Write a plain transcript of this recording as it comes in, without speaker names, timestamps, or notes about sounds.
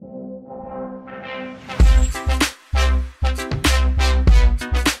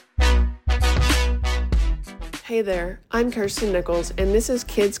Hey there, I'm Kirsten Nichols, and this is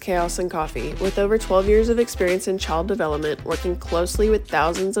Kids, Chaos, and Coffee. With over 12 years of experience in child development, working closely with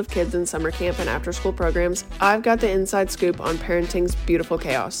thousands of kids in summer camp and after-school programs, I've got the inside scoop on parenting's beautiful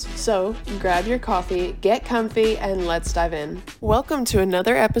chaos. So, grab your coffee, get comfy, and let's dive in. Welcome to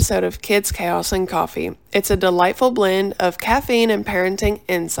another episode of Kids, Chaos, and Coffee. It's a delightful blend of caffeine and parenting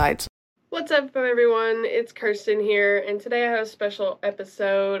insights. What's up, everyone? It's Kirsten here, and today I have a special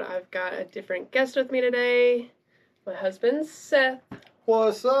episode. I've got a different guest with me today. My husband, Seth.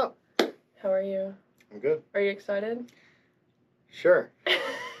 What's up? How are you? I'm good. Are you excited? Sure.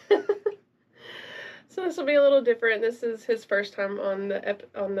 So this will be a little different. This is his first time on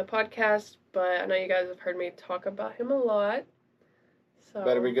the podcast, but I know you guys have heard me talk about him a lot. So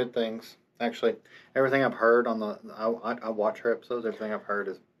Better be good things. Actually, everything I've heard on I watch her episodes. Everything I've heard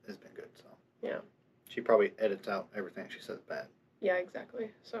has been good. So yeah, she probably edits out everything she says bad. Yeah, exactly.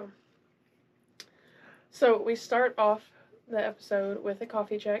 So we start off the episode with a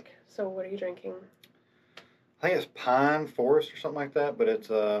coffee check. So what are you drinking? I think it's Pine Forest or something like that, but it's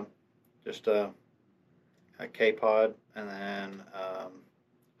just a K-Pod and then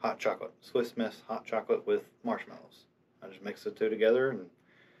hot chocolate, Swiss Miss hot chocolate with marshmallows. I just mix the two together and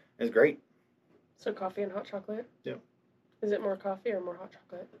it's great. So coffee and hot chocolate? Yeah. Is it more coffee or more hot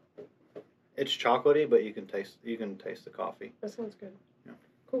chocolate? It's chocolatey, but you can taste the coffee. That sounds good. Yeah.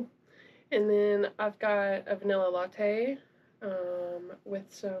 Cool. And then I've got a vanilla latte with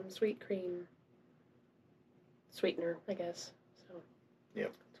some sweet cream sweetener, I guess. So yeah,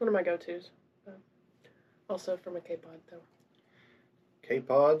 it's one of my go-tos. Also from a K-Pod, though.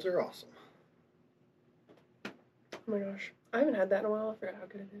 K-Pods are awesome. Oh my gosh. I haven't had that in a while. I forgot how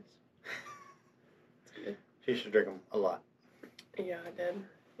good it is. It's good. You should drink them a lot. Yeah, I did.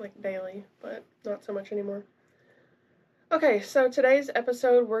 Like daily, but not so much anymore. Okay, so today's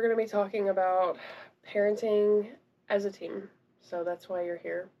episode, we're going to be talking about parenting as a team. So that's why you're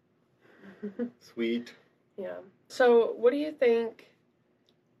here. Sweet. Yeah. So what do you think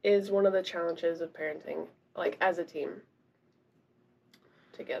is one of the challenges of parenting, like as a team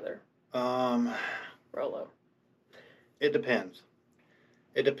together? Rolo. It depends.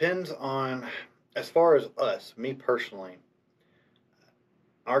 It depends on, as far as us, me personally,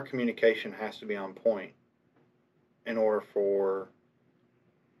 our communication has to be on point in order for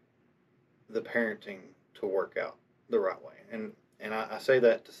the parenting to work out the right way. And I say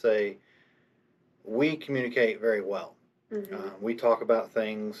that to say we communicate very well. Mm-hmm. We talk about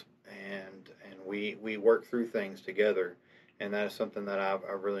things and we work through things together. And that is something that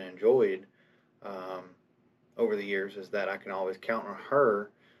I've really enjoyed over the years, is that I can always count on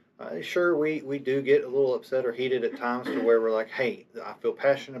her. Sure, we do get a little upset or heated at times to where we're like, hey, I feel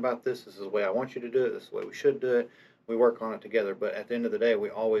passionate about this. This is the way I want you to do it. This is the way we should do it. We work on it together. But at the end of the day, we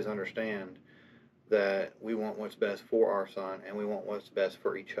always understand that we want what's best for our son and we want what's best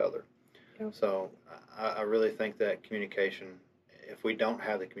for each other. Yep. So I really think that communication, if we don't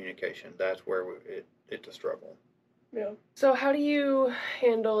have the communication, that's where it's a struggle. Yeah. So how do you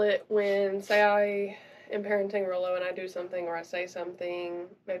handle it when, say, I am parenting Rolo and I do something or I say something,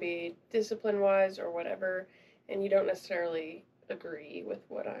 maybe discipline-wise or whatever, and you don't necessarily agree with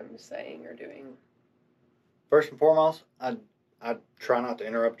what I'm saying or doing? First and foremost, I try not to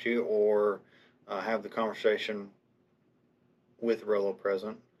interrupt you or have the conversation with Rolo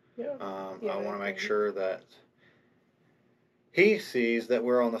present. Yeah. I want to make sure that he sees that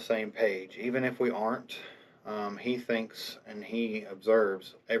we're on the same page, even if we aren't. He thinks and he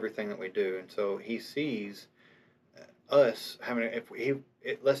observes everything that we do, and so he sees us having.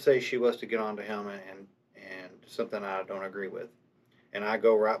 Let's say she was to get onto him and something I don't agree with, and I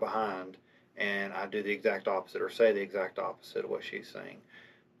go right behind and I do the exact opposite or say the exact opposite of what she's saying,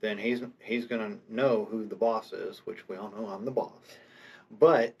 then he's gonna know who the boss is, which we all know I'm the boss.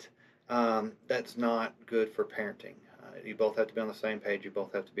 But that's not good for parenting. You both have to be on the same page. You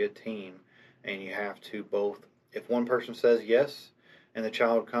both have to be a team. And you have to both, if one person says yes, and the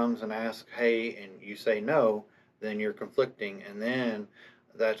child comes and asks, hey, and you say no, then you're conflicting. And then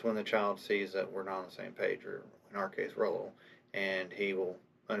that's when the child sees that we're not on the same page, or in our case, Rolo. And he will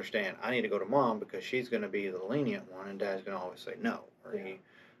understand, I need to go to mom because she's going to be the lenient one, and dad's going to always say no, or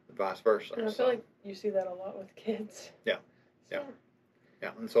vice versa. And I feel like you see that a lot with kids. Yeah. So. Yeah.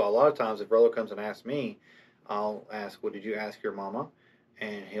 And so a lot of times if Rolo comes and asks me, I'll ask, well, did you ask your mama?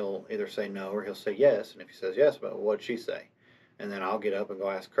 And he'll either say no or he'll say yes. And if he says yes, but what'd she say? And then I'll get up and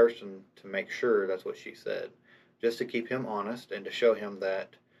go ask Kirsten to make sure that's what she said. Just to keep him honest and to show him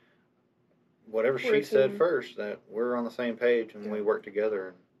that whatever she said first, that we're on the same page and we work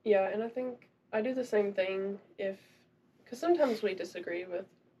together. Yeah, and I think I do the same thing because sometimes we disagree with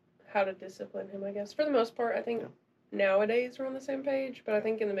how to discipline him, I guess. For the most part, I think nowadays we're on the same page, but I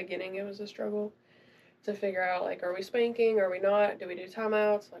think in the beginning it was a struggle to figure out, like, are we spanking, are we not, do we do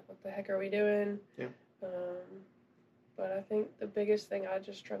timeouts, like, what the heck are we doing? Yeah. But I think the biggest thing I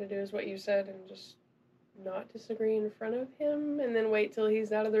just try to do is what you said, and just not disagree in front of him, and then wait till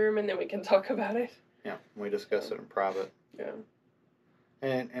he's out of the room, and then we can talk about it. Yeah, we discuss it in private. Yeah.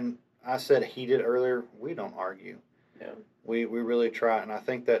 And I said he did earlier, we don't argue. Yeah. We really try, and I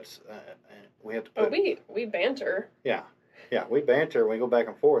think that's, we have to put... Oh, we banter. Yeah. Yeah, we banter, we go back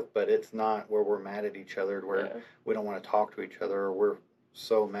and forth, but it's not where we're mad at each other, where we don't want to talk to each other, or we're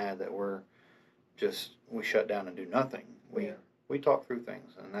so mad that we shut down and do nothing. We talk through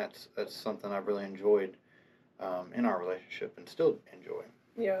things, and that's something I've really enjoyed in our relationship and still enjoy.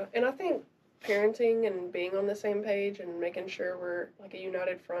 Yeah, and I think parenting and being on the same page and making sure we're like a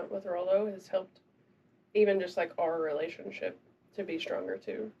united front with Rollo has helped even just like our relationship to be stronger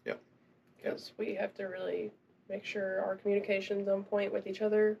too. Yep. Because we have to really make sure our communication's on point with each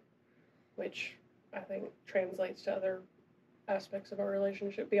other, which I think translates to other aspects of our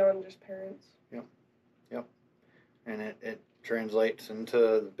relationship beyond just parents. Yep. And it translates into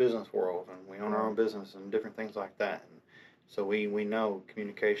the business world, and we own our own business and different things like that. And so we know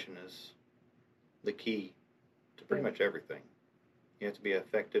communication is the key to pretty much everything. You have to be an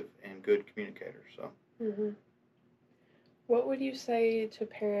effective and good communicator. So. Mm-hmm. What would you say to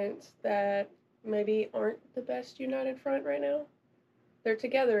parents that maybe aren't the best united front right now? They're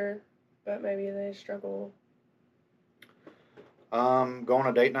together, but maybe they struggle. Go on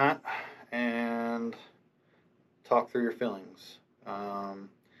a date night and talk through your feelings.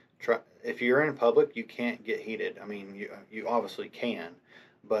 If you're in public, you can't get heated. I mean, you obviously can,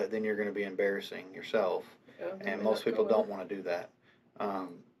 but then you're going to be embarrassing yourself, and most people don't want to do that.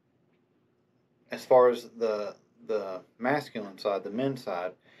 As far as the masculine side, the men's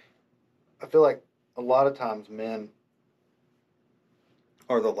side, I feel like a lot of times men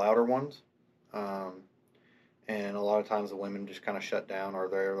are the louder ones, and a lot of times the women just kind of shut down, or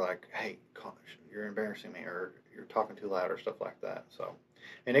they're like, hey, you're embarrassing me, or you're talking too loud, or stuff like that. So,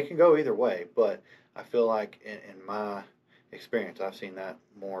 and it can go either way, but I feel like in my experience, I've seen that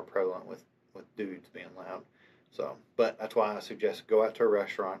more prevalent with dudes being loud. So, but that's why I suggest go out to a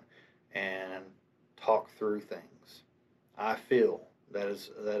restaurant and talk through things. I feel that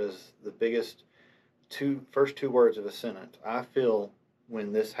is the biggest first two words of a sentence. I feel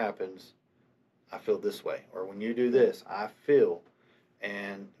when this happens, I feel this way, or when you do this, I feel,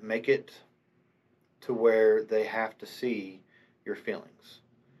 and make it to where they have to see your feelings.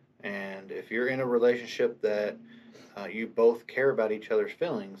 And if you're in a relationship that you both care about each other's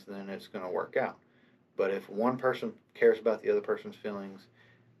feelings, then it's going to work out. But if one person cares about the other person's feelings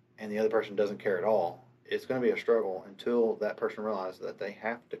and the other person doesn't care at all, it's going to be a struggle until that person realizes that they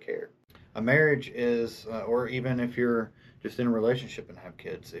have to care. A marriage is, or even if you're just in a relationship and have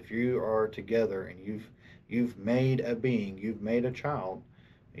kids, if you are together and you've made a being, you've made a child,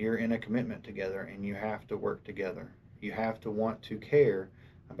 you're in a commitment together, and you have to work together. You have to want to care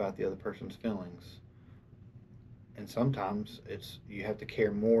about the other person's feelings. And sometimes you have to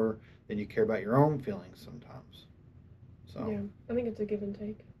care more than you care about your own feelings sometimes. So yeah, I think it's a give and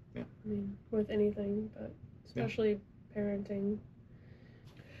take. Yeah. I mean, with anything, but especially parenting.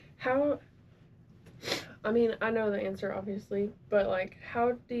 I mean, I know the answer obviously, but like, how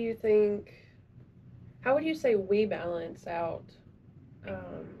would you say we balance out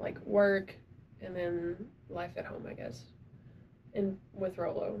like work and then life at home, I guess, and with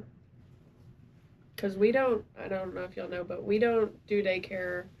Rollo? Because I don't know if y'all know, but we don't do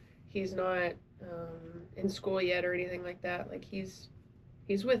daycare. He's not in school yet or anything like that. Like, he's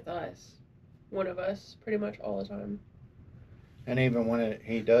with us, one of us, pretty much all the time. And even when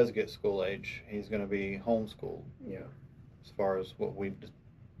he does get school age, he's going to be homeschooled. Yeah. As far as what we've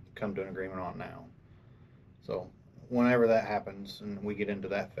come to an agreement on now. So whenever that happens and we get into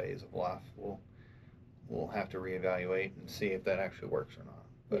that phase of life, we'll have to reevaluate and see if that actually works or not.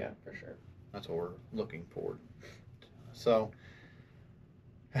 But yeah, for sure. That's what we're looking forward. So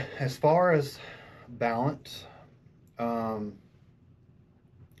as far as balance,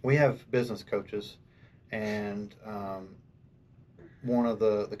 we have business coaches, and one of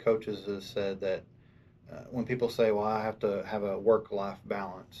the coaches has said that when people say, well, I have to have a work-life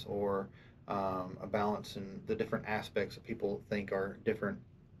balance, or a balance in the different aspects that people think are different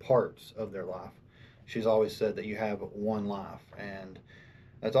parts of their life, she's always said that you have one life. And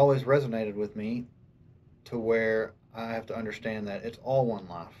that's always resonated with me, to where I have to understand that it's all one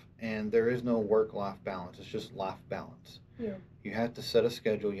life, and there is no work-life balance. It's just life balance. Yeah. You have to set a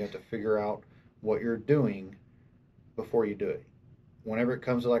schedule. You have to figure out what you're doing before you do it. whenever it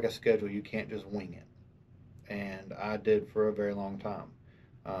comes to like a schedule, you can't just wing it. And I did for a very long time.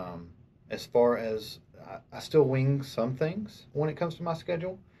 Um, as far as I still wing some things when it comes to my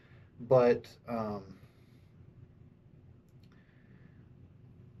schedule, but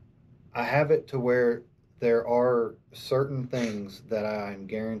I have it to where there are certain things that I'm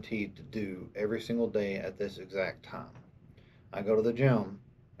guaranteed to do every single day at this exact time. I go to the gym.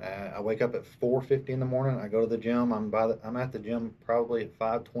 I wake up at 4:50 in the morning. I go to the gym. I'm at the gym probably at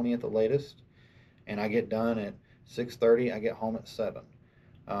 5:20 at the latest, and I get done at 6:30. I get home at 7.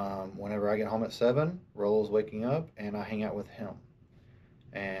 Whenever I get home at 7, Rollo's waking up, and I hang out with him.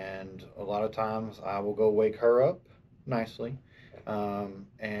 And a lot of times I will go wake her up nicely.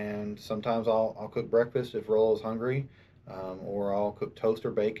 And sometimes I'll cook breakfast if Rollo's hungry, or I'll cook toast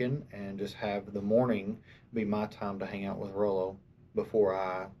or bacon and just have the morning be my time to hang out with Rollo before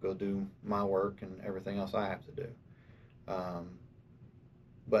I go do my work and everything else I have to do. Um,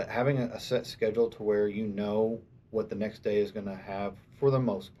 but having a set schedule to where you know what the next day is going to have for the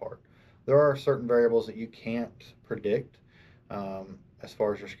most part. There are certain variables that you can't predict as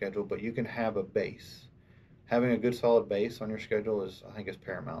far as your schedule, but you can have a base. Having a good solid base on your schedule is, I think, is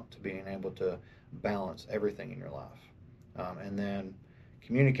paramount to being able to balance everything in your life. And then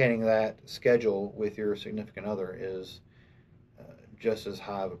communicating that schedule with your significant other is just as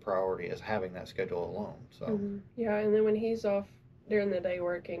high of a priority as having that schedule alone. So Yeah, and then when he's off during the day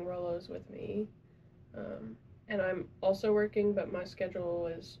working, Rollo's with me. And I'm also working, but my schedule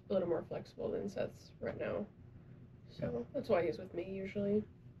is a little more flexible than Seth's right now. So that's why he's with me usually.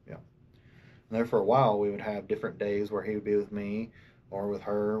 Yeah. And there for a while, we would have different days where he would be with me or with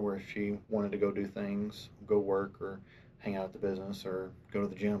her, where she wanted to go do things, go work, or hang out at the business, or go to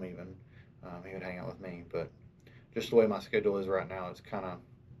the gym even. He would hang out with me. But just the way my schedule is right now, it's kind of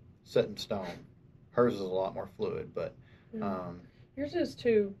set in stone. Hers is a lot more fluid, but yours is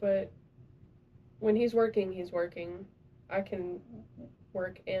too. But when he's working, he's working. I can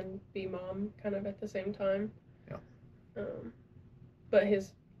work and be mom kind of at the same time. Yeah. But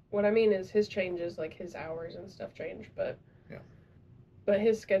what I mean is his changes, like his hours and stuff change, but yeah. But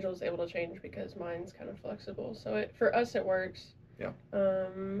his schedule is able to change because mine's kind of flexible. So for us it works. Yeah.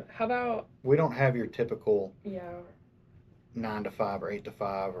 How about we don't have your typical 9 to 5 or 8 to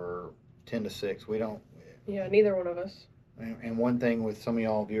 5 or 10 to 6. We don't. Yeah, neither one of us. And one thing with some of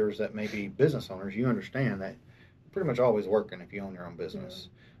y'all viewers that may be business owners, you understand that you're pretty much always working if you own your own business.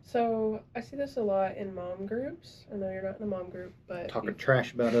 Yeah. So I see this a lot in mom groups. I know you're not in a mom group, but talking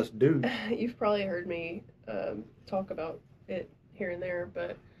trash about us dudes. You've probably heard me talk about it here and there,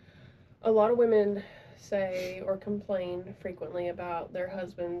 but a lot of women say or complain frequently about their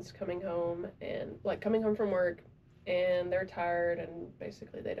husbands coming home from work and they're tired and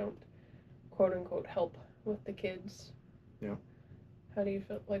basically they don't quote unquote help with the kids. Yeah. How do you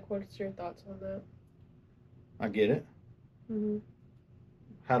feel? Like, what's your thoughts on that? I get it. Mm-hmm.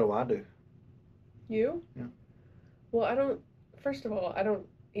 How do I do? You? Yeah. Well, first of all, I don't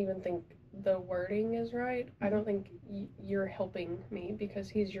even think the wording is right. I don't think you're helping me because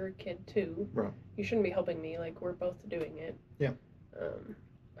he's your kid too. Right. You shouldn't be helping me. Like, we're both doing it. Yeah.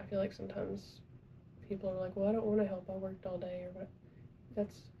 I feel like sometimes people are like, well, I don't want to help. I worked all day or what.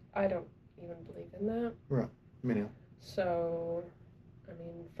 I don't even believe in that. Right. Me neither. So, I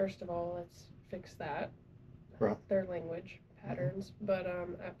mean, first of all, let's fix that. Right. Their language patterns. Mm-hmm.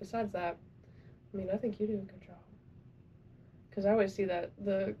 But besides that, I mean, I think you do a good job. Because I always see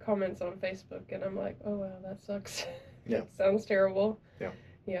the comments on Facebook, and I'm like, oh, wow, that sucks. Yeah. That sounds terrible. Yeah.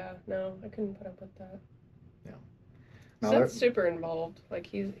 Yeah, no, I couldn't put up with that. Yeah. Seth's super involved.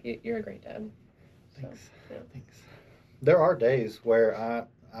 Like, you're a great dad. Thanks. So, yeah. Thanks. There are days where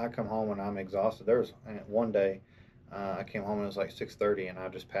I come home and I'm exhausted. There was one day I came home and it was like 6:30 and I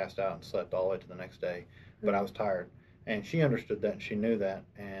just passed out and slept all the way to the next day. But I was tired. And she understood that and she knew that.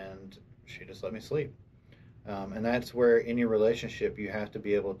 And she just let me sleep. And that's where in your relationship you have to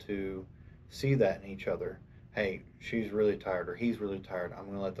be able to see that in each other. Hey, she's really tired or he's really tired. I'm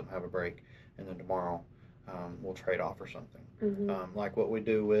going to let them have a break. And then tomorrow we'll trade off or something. Mm-hmm. Like what we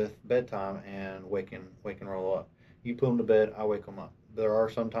do with bedtime and wake and roll up. You put them to bed, I wake them up. There are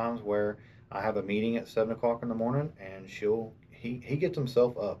some times where I have a meeting at 7 o'clock in the morning and he gets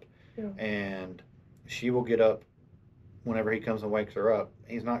himself up. Yeah. And she will get up whenever he comes and wakes her up.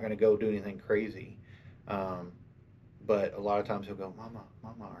 He's not going to go do anything crazy. But a lot of times he'll go, Mama,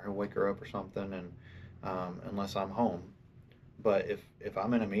 or he'll wake her up or something, and unless I'm home. But if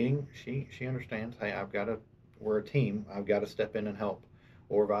I'm in a meeting, she understands, hey, we're a team, I've got to step in and help.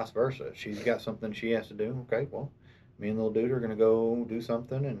 Or vice versa. She's got something she has to do, okay, well, me and little dude are going to go do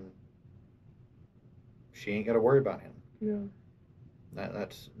something, and she ain't got to worry about him. Yeah.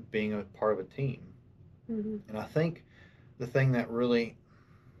 That's being a part of a team. Mm-hmm. And I think the thing that really,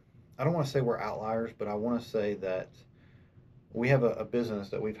 I don't want to say we're outliers, but I want to say that we have a business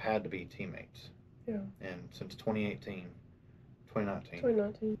that we've had to be teammates. Yeah. And since 2018, 2019.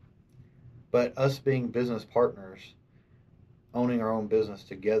 2019. But us being business partners, owning our own business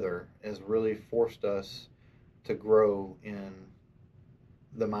together, has really forced us to grow in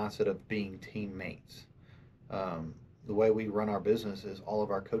the mindset of being teammates. The way we run our business is all of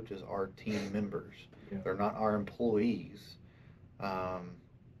our coaches are team members. Yeah. They're not our employees, and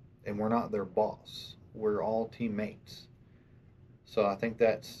we're not their boss. We're all teammates. So I think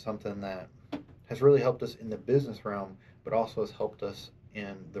that's something that has really helped us in the business realm, but also has helped us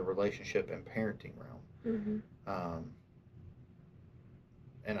in the relationship and parenting realm. Mm-hmm.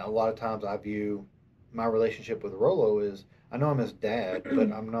 And a lot of times I view my relationship with Rolo is I know I'm his dad,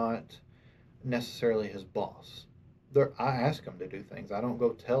 but I'm not necessarily his boss. I ask him to do things. I don't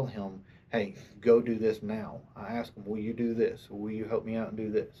go tell him, hey, go do this now. I ask him, will you do this? Will you help me out and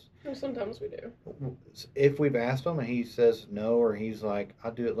do this? Well, sometimes we do. If we've asked him and he says no, or he's like,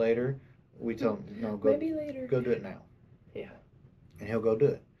 I'll do it later, we tell him, no, go, maybe later. Go do it now. Yeah. And he'll go do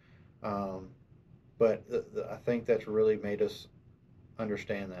it. But I think that's really made us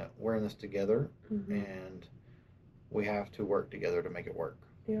understand that we're in this together, mm-hmm. and we have to work together to make it work.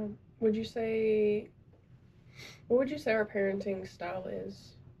 Yeah. What would you say our parenting style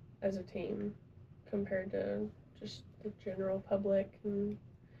is as a team compared to just the general public?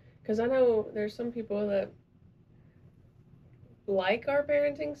 Because I know there's some people that like our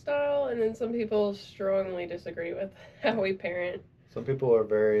parenting style, and then some people strongly disagree with how we parent. Some people are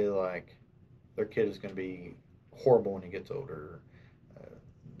very like, their kid is going to be horrible when he gets older.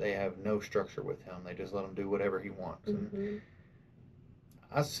 They have no structure with him. They just let him do whatever he wants. Mm-hmm. And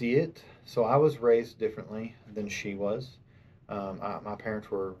I see it. So I was raised differently than she was. My parents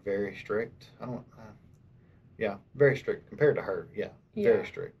were very strict. Very strict compared to her. Yeah, very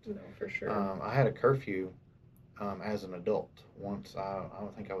strict. No, for sure. I had a curfew as an adult. Once I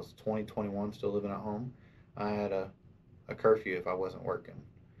don't think I was 20, 21, still living at home. I had a curfew if I wasn't working.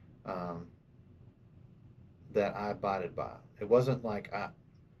 That I abided by. It wasn't like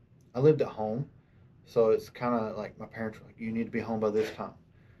I lived at home, so it's kind of like my parents were like, you need to be home by this time.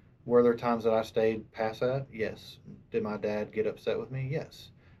 Were there times that I stayed past that? Yes. Did my dad get upset with me?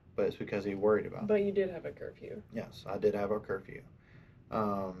 Yes. But it's because he worried about me. But you did have a curfew. Yes, I did have a curfew.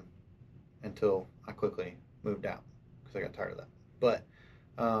 Until I quickly moved out because I got tired of that. But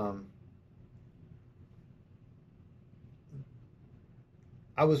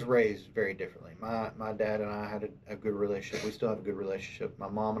I was raised very differently. My dad and I had a good relationship. We still have a good relationship. My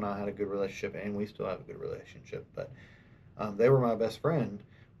mom and I had a good relationship, and we still have a good relationship. But they were my best friend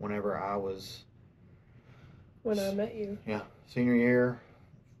whenever I was... When I met you. Yeah, senior year,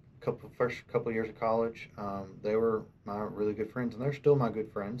 first couple of years of college. They were my really good friends, and they're still my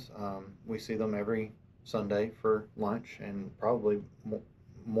good friends. We see them every Sunday for lunch, and probably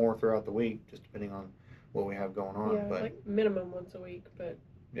more throughout the week, just depending on what we have going on. Yeah, but like minimum once a week, but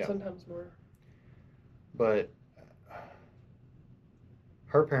sometimes more. But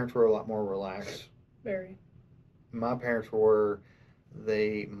her parents were a lot more relaxed. Very. My parents were,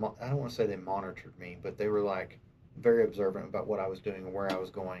 I don't want to say they monitored me, but they were like very observant about what I was doing and where I was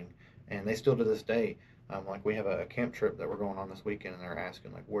going. And they still to this day, like we have a camp trip that we're going on this weekend, and they're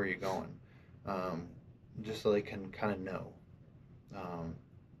asking like, where are you going? Just so they can kind of know,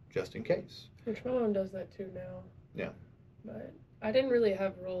 just in case. Which my mom does that too now. Yeah. But I didn't really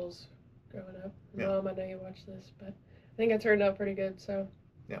have rules growing up. Yeah. Mom, I know you watch this, but I think I turned out pretty good, so.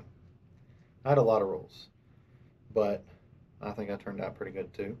 Yeah. I had a lot of rules, but I think I turned out pretty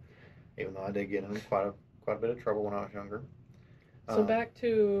good too, even though I did get in quite a bit of trouble when I was younger. So back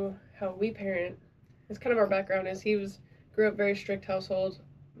to how we parent. It's kind of our background is grew up very strict household.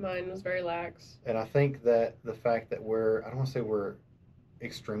 Mine was very lax. And I think that the fact that I don't want to say we're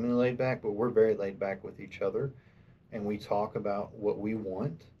extremely laid back, but we're very laid back with each other, and we talk about what we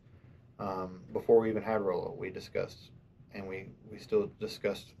want. Before we even had Rolo, we discussed, and we still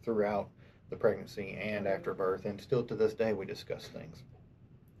discussed throughout the pregnancy and after birth, and still to this day we discuss things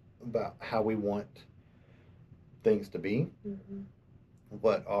about how we want things to be, mm-hmm.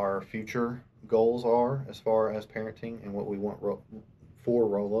 what our future goals are as far as parenting, and what we want for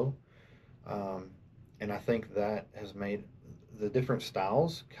Rolo. And I think that has made the different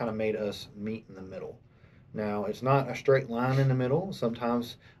styles kind of made us meet in the middle. Now, it's not a straight line in the middle.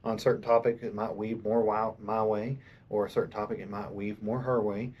 Sometimes on certain topics it might weave more my way, or a certain topic it might weave more her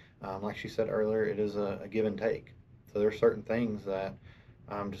way. Like she said earlier, it is a give and take. So there's certain things that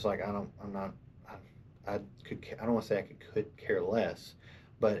I'm just like, I don't want to say I could care less,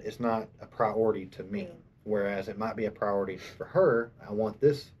 but it's not a priority to me. Yeah. Whereas it might be a priority for her. I want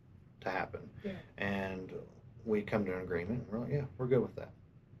this to happen, Yeah. and we come to an agreement. We're like, yeah, we're good with that.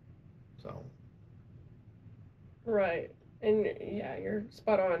 So Right. And yeah, you're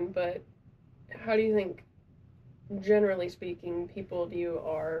spot on, but how do you think, generally speaking, people view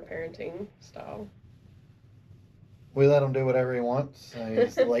our parenting style? we let him do whatever he wants.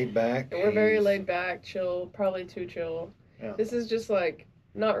 He's laid back. We're very laid back, chill, probably too chill. Yeah. This is just like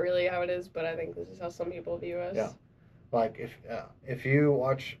not really how it is, but I think this is how some people view us. Yeah. Like if you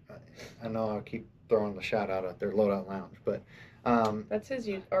watch, I know I keep throwing the shout out there, Loadout Lounge, but That's his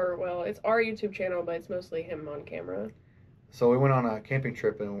or well, it's our YouTube channel, but it's mostly him on camera. so we went on a camping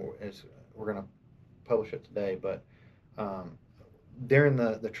trip, and we're gonna publish it today. But during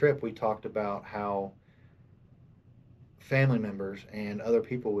the trip, we talked about how family members and other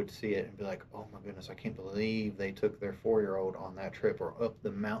people would see it and be like, "Oh my goodness, I can't believe they took their 4-year-old on that trip or up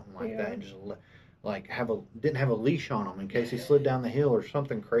the mountain like that and just like didn't have a leash on him in case he slid down the hill or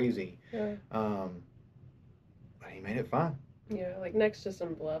something crazy." Yeah. But he made it fine. Yeah, like next to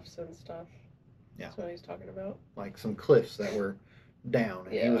some bluffs and stuff. Yeah. That's what he's talking about. Like some cliffs that were down,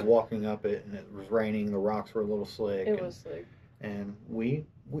 and he was walking up it, and it was raining. The rocks were a little slick. It was slick. And we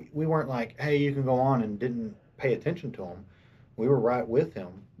weren't like, "Hey, you can go on," and didn't pay attention to him. We were right with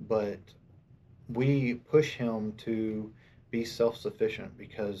him, but we push him to be self-sufficient,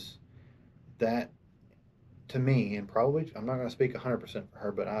 because that, to me, and probably I'm not going to speak 100% for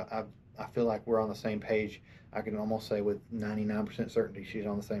her, but I feel like we're on the same page. I can almost say with 99% certainty she's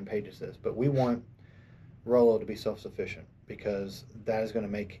on the same page as this. But we want Rolo to be self-sufficient, because that is going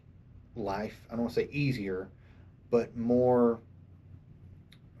to make life, I don't want to say easier, but more,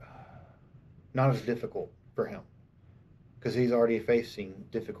 not as difficult for him, because he's already facing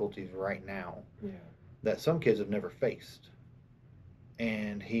difficulties right now that some kids have never faced,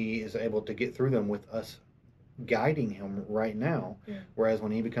 and he is able to get through them with us guiding him right now. Whereas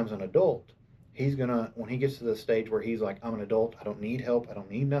when he becomes an adult, when he gets to the stage where he's like, "I'm an adult, I don't need help, I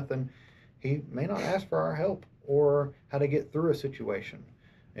don't need nothing," he may not ask for our help or how to get through a situation.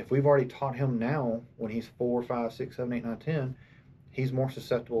 If we've already taught him now, when he's 4, 5, 6, 7, 8, 9, 10, he's more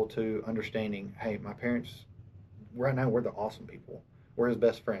susceptible to understanding, hey, my parents, right now, we're the awesome people. We're his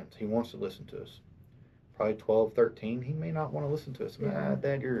best friends. He wants to listen to us. Probably 12, 13, he may not want to listen to us. Yeah.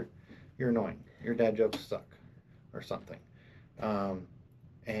 Dad, you're annoying. Your dad jokes suck or something.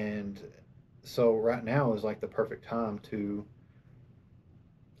 And so right now is like the perfect time to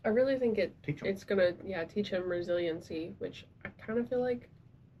I really think teach him. it's gonna teach him resiliency, which I kind of feel like.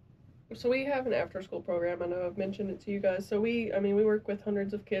 So we have an after-school program. I know I've mentioned it to you guys. So we work with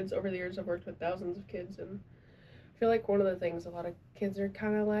hundreds of kids. Over the years, I've worked with thousands of kids, and I feel like one of the things a lot of kids are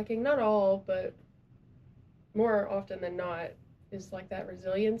kind of lacking, not all, but more often than not, is like that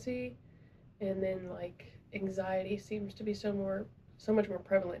resiliency. And then like anxiety seems to be so much more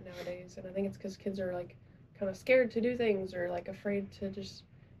prevalent nowadays. And I think it's because kids are like kind of scared to do things, or like afraid to just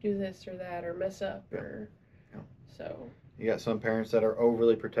do this or that or mess up. So you got some parents that are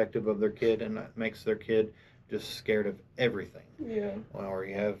overly protective of their kid, and that makes their kid just scared of everything. Yeah. Or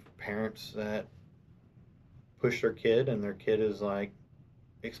you have parents that push their kid, and their kid is like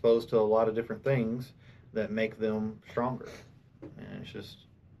exposed to a lot of different things that make them stronger. And it's just,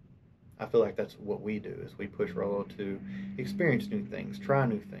 I feel like that's what we do, is we push Rolo to experience new things, try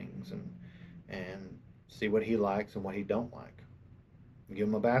new things, and see what he likes and what he don't like. Give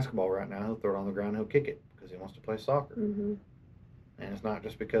him a basketball right now, he'll throw it on the ground and he'll kick it because he wants to play soccer. Mm-hmm. And it's not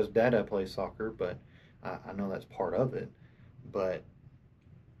just because Dada plays soccer, but I know that's part of it. But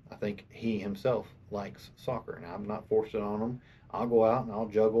I think he himself likes soccer, and I'm not forcing it on him. I'll go out and I'll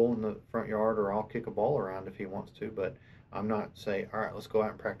juggle in the front yard, or I'll kick a ball around if he wants to, but I'm not saying, all right, let's go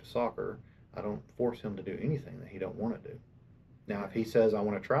out and practice soccer. I don't force him to do anything that he don't want to do. Now, if he says, I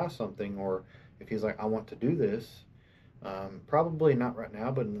want to try something, or if he's like, I want to do this, probably not right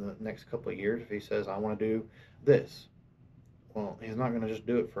now, but in the next couple of years, if he says, I want to do this, well, he's not going to just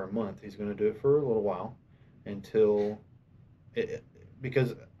do it for a month. He's going to do it for a little while until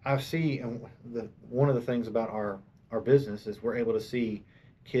because I see, and one of the things about our business is we're able to see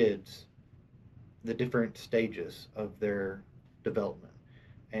kids, the different stages of their development,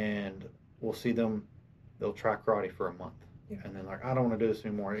 and we'll see them, they'll try karate for a month, and then like, I don't want to do this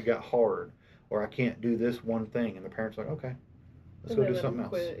anymore, it got hard, or I can't do this one thing, and the parents are like, okay, let's go do something else.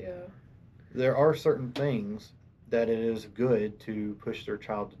 Quit, There are certain things that it is good to push their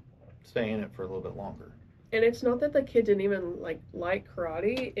child to stay in it for a little bit longer. And it's not that the kid didn't even like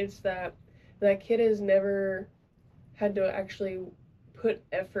karate, it's that that kid has never had to actually put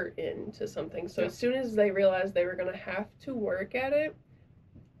effort into something. So Yeah. as soon as they realized they were going to have to work at it,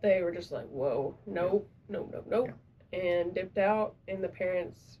 they were just like, whoa, nope, nope. And dipped out, and the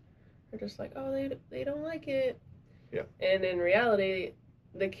parents are just like, oh, they don't like it. Yeah. And in reality,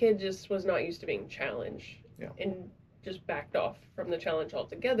 the kid just was not used to being challenged. Yeah. And just backed off from the challenge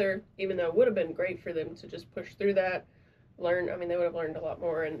altogether, even though it would have been great for them to just push through that, learn. I mean, they would have learned a lot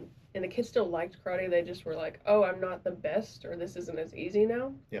more. And the kids still liked karate. They just were like, oh, I'm not the best, or this isn't as easy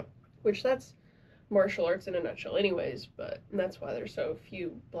now. Yeah. Which that's martial arts in a nutshell anyways, but that's why there's so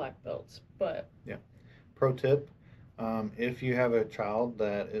few black belts. But yeah. Pro tip, if you have a child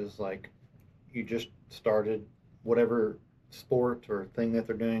that is like, you just started whatever sport or thing that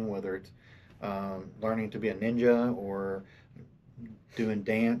they're doing, whether it's learning to be a ninja or doing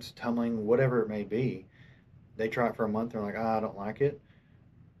dance, tumbling, whatever it may be, they try it for a month, they're like, I don't like it.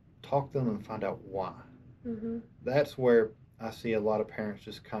 Talk to them and find out why. mm-hmm. That's where I see a lot of parents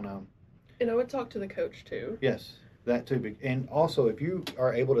just kind of. And I would talk to the coach too. Yes, that too. And also, if you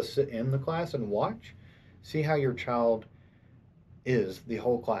are able to sit in the class and watch, see how your child is the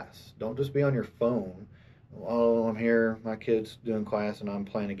whole class. Don't just be on your phone. Oh, I'm here, my kid's doing class, and I'm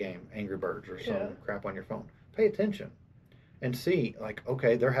playing a game, Angry Birds or some crap on your phone. Pay attention and see, like,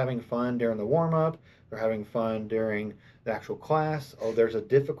 okay, they're having fun during the warm-up. They're having fun during the actual class. Oh, there's a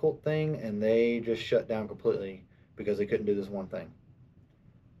difficult thing, and they just shut down completely because they couldn't do this one thing.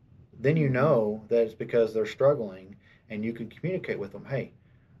 Then you know that it's because they're struggling, and you can communicate with them. Hey,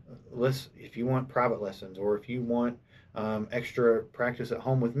 if you want private lessons, or if you want extra practice at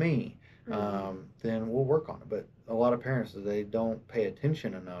home with me, then we'll work on it. But a lot of parents, they don't pay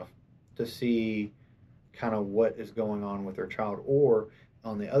attention enough to see kind of what is going on with their child. Or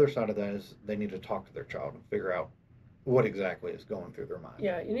on the other side of that is they need to talk to their child and figure out what exactly is going through their mind.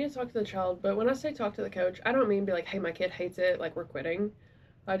 Yeah, you need to talk to the child. But when I say talk to the coach, I don't mean be like, hey, my kid hates it, like we're quitting.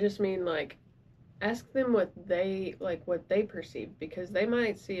 I just mean like ask them what they perceive, because they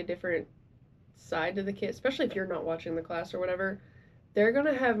might see a different side to the kid, especially if you're not watching the class or whatever. They're going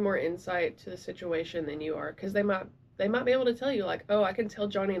to have more insight to the situation than you are, because they might be able to tell you like, oh, I can tell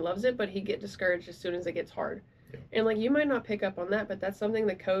Johnny loves it, but he get discouraged as soon as it gets hard. Yeah. And like you might not pick up on that, but that's something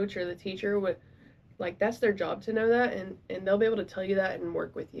the coach or the teacher would, like, that's their job to know that, and they'll be able to tell you that and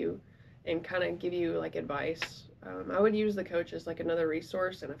work with you and kind of give you like advice. I would use the coach as like another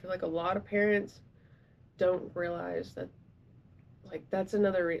resource, and I feel like a lot of parents don't realize that, like, that's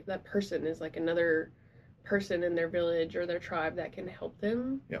that person is like another person in their village or their tribe that can help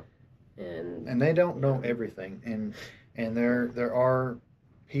them. Yeah. And they don't know everything, and there are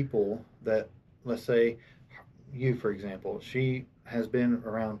people that, let's say you, for example, she has been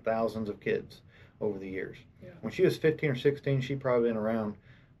around thousands of kids over the years. Yeah. When she was 15 or 16, she'd probably been around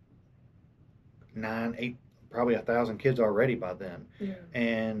 8, probably 1,000 kids already by then. Yeah.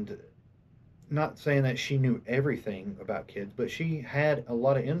 And not saying that she knew everything about kids, but she had a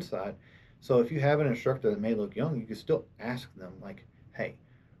lot of insight. So if you have an instructor that may look young, you can still ask them, like, hey,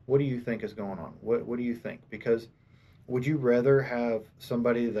 what do you think is going on? What do you think? Because would you rather have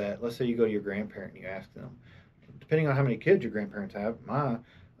somebody that, let's say you go to your grandparent and you ask them, depending on how many kids your grandparents have, my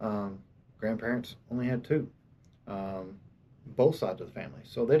grandparents only had 2, both sides of the family.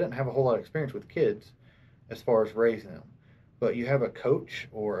 So they didn't have a whole lot of experience with kids as far as raising them. But you have a coach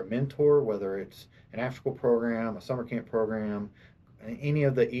or a mentor, whether it's an after-school program, a summer camp program, any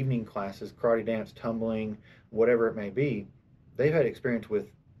of the evening classes, karate, dance, tumbling, whatever it may be, they've had experience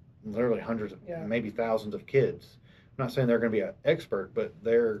with literally hundreds of, maybe thousands of kids. I'm not saying they're going to be an expert, but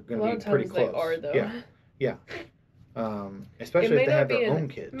they're going to be pretty close. They are, though. Yeah. Especially if they have their own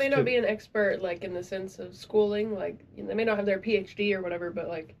kids. May not be an expert, like, in the sense of schooling. Like, they may not have their PhD or whatever, but,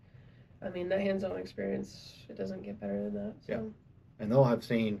 like, I mean, that hands-on experience, it doesn't get better than that. So. Yeah. And they'll have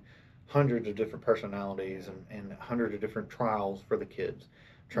seen hundreds of different personalities and hundreds of different trials for the kids,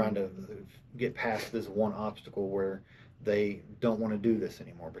 trying to get past this one obstacle where they don't want to do this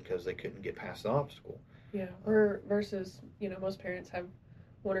anymore because they couldn't get past the obstacle. Yeah. Or versus, most parents have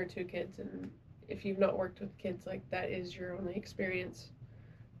 1 or 2 kids, and if you've not worked with kids, like, that is your only experience.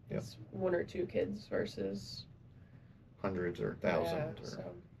 Yep. It's 1 or 2 kids versus hundreds or thousands.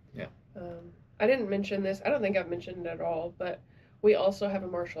 I didn't mention this. I don't think I've mentioned it at all, but we also have a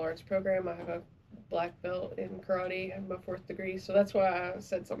martial arts program. I have a black belt in karate. I have my 4th degree, so that's why I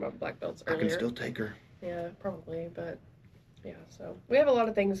said something about black belts earlier. I can still take her. Yeah, probably, but yeah, so we have a lot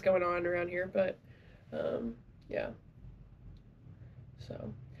of things going on around here, but yeah.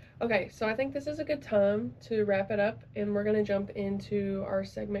 So, okay, so I think this is a good time to wrap it up, and we're going to jump into our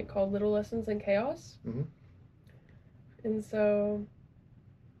segment called Little Lessons in Chaos. Mm-hmm. And so,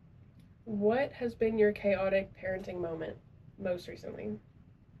 what has been your chaotic parenting moment most recently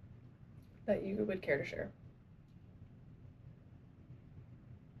that you would care to share?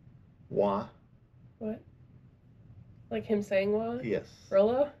 Why? What? Like him saying what? Yes.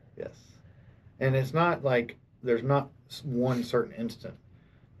 Rolo? Yes. And it's not like there's not one certain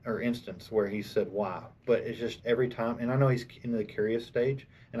instance where he said why, but it's just every time. And I know he's in the curious stage,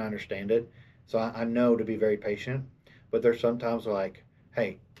 and I understand it, so I know to be very patient. But there's sometimes like,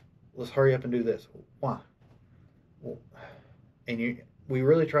 hey, let's hurry up and do this. Why? Well, and we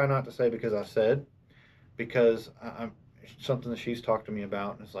really try not to say because I said, because I'm something that she's talked to me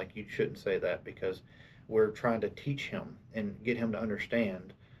about, and it's like you shouldn't say that because we're trying to teach him and get him to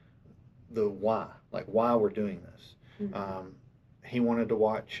understand the why, like why we're doing this. Mm-hmm. He wanted to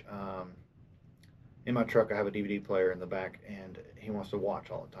watch. In my truck, I have a DVD player in the back, and he wants to watch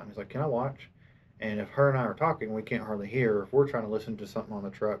all the time. He's like, "Can I watch?" And if her and I are talking, we can't hardly hear. If we're trying to listen to something on the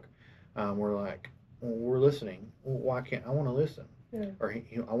truck, we're like, well, "We're listening. Well, why can't I want to listen?" Yeah. Or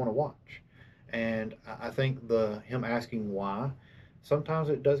I want to watch. And I think him asking why, sometimes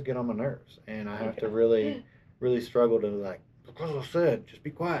it does get on my nerves, and I have to really, really struggle to like, because I said, just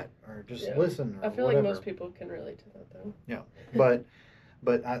be quiet or just listen. Or I feel whatever. like most people can relate to that though. Yeah, but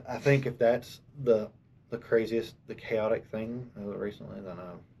I think if that's the craziest, the chaotic thing recently, then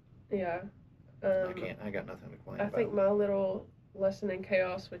yeah, I can't. I got nothing to complain about. I think my little lesson in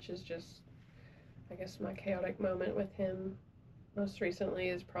chaos, which is just, I guess, my chaotic moment with him most recently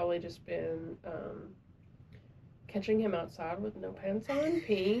has probably just been catching him outside with no pants on,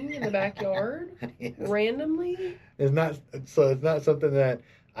 peeing in the backyard yes. randomly. It's not something that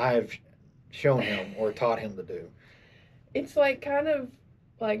I've shown him or taught him to do. It's like kind of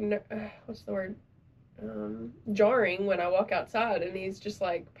like what's the word? Jarring when I walk outside and he's just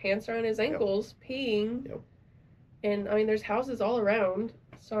like pants around his ankles, peeing. Yep. And I mean, there's houses all around,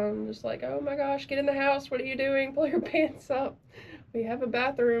 so I'm just like, oh my gosh, get in the house! What are you doing? Pull your pants up. We have a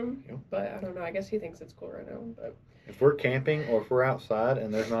bathroom, but I don't know. I guess he thinks it's cool right now. But if we're camping or if we're outside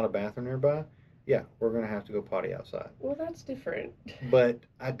and there's not a bathroom nearby, yeah, we're gonna have to go potty outside. Well, that's different. But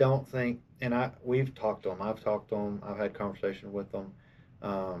I don't think, and we've talked to him. I've talked to him. I've had conversation with him.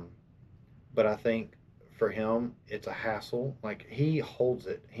 But I think for him, it's a hassle. Like he holds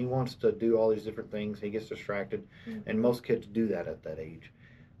it. He wants to do all these different things. He gets distracted, and most kids do that at that age.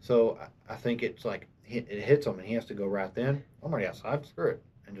 So I think it's like it hits him, and he has to go right then. I'm already outside. Screw it,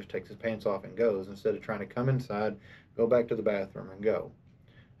 and just takes his pants off and goes instead of trying to come inside, go back to the bathroom, and go.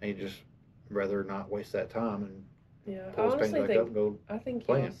 And he just rather not waste that time and pull his pants back up and go. I think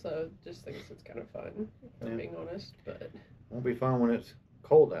he also just thinks it's kind of fun, if I'm being honest. But it won't be fun when it's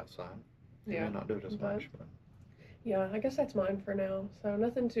cold outside. You may not do it as but, much. But. Yeah, I guess that's mine for now. So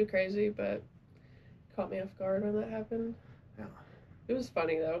nothing too crazy, but caught me off guard when that happened. Yeah. It was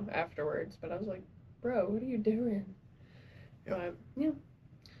funny though afterwards, but I was like, bro, what are you doing? Yeah. But yeah,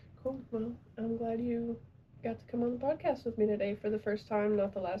 cool. Well, I'm glad you got to come on the podcast with me today for the first time,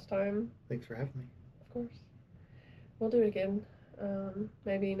 not the last time. Thanks for having me. Of course. We'll do it again.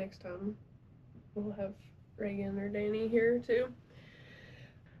 Maybe next time we'll have Reagan or Danny here too.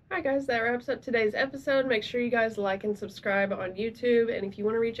 Alright guys, that wraps up today's episode. Make sure you guys like and subscribe on YouTube. And if you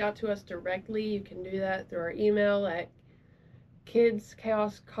want to reach out to us directly, you can do that through our email at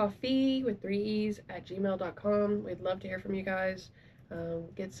kidschaoscoffee with 3 E's at gmail.com. We'd love to hear from you guys.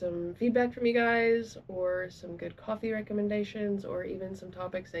 Get some feedback from you guys or some good coffee recommendations or even some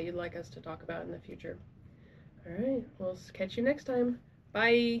topics that you'd like us to talk about in the future. Alright, we'll catch you next time.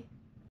 Bye!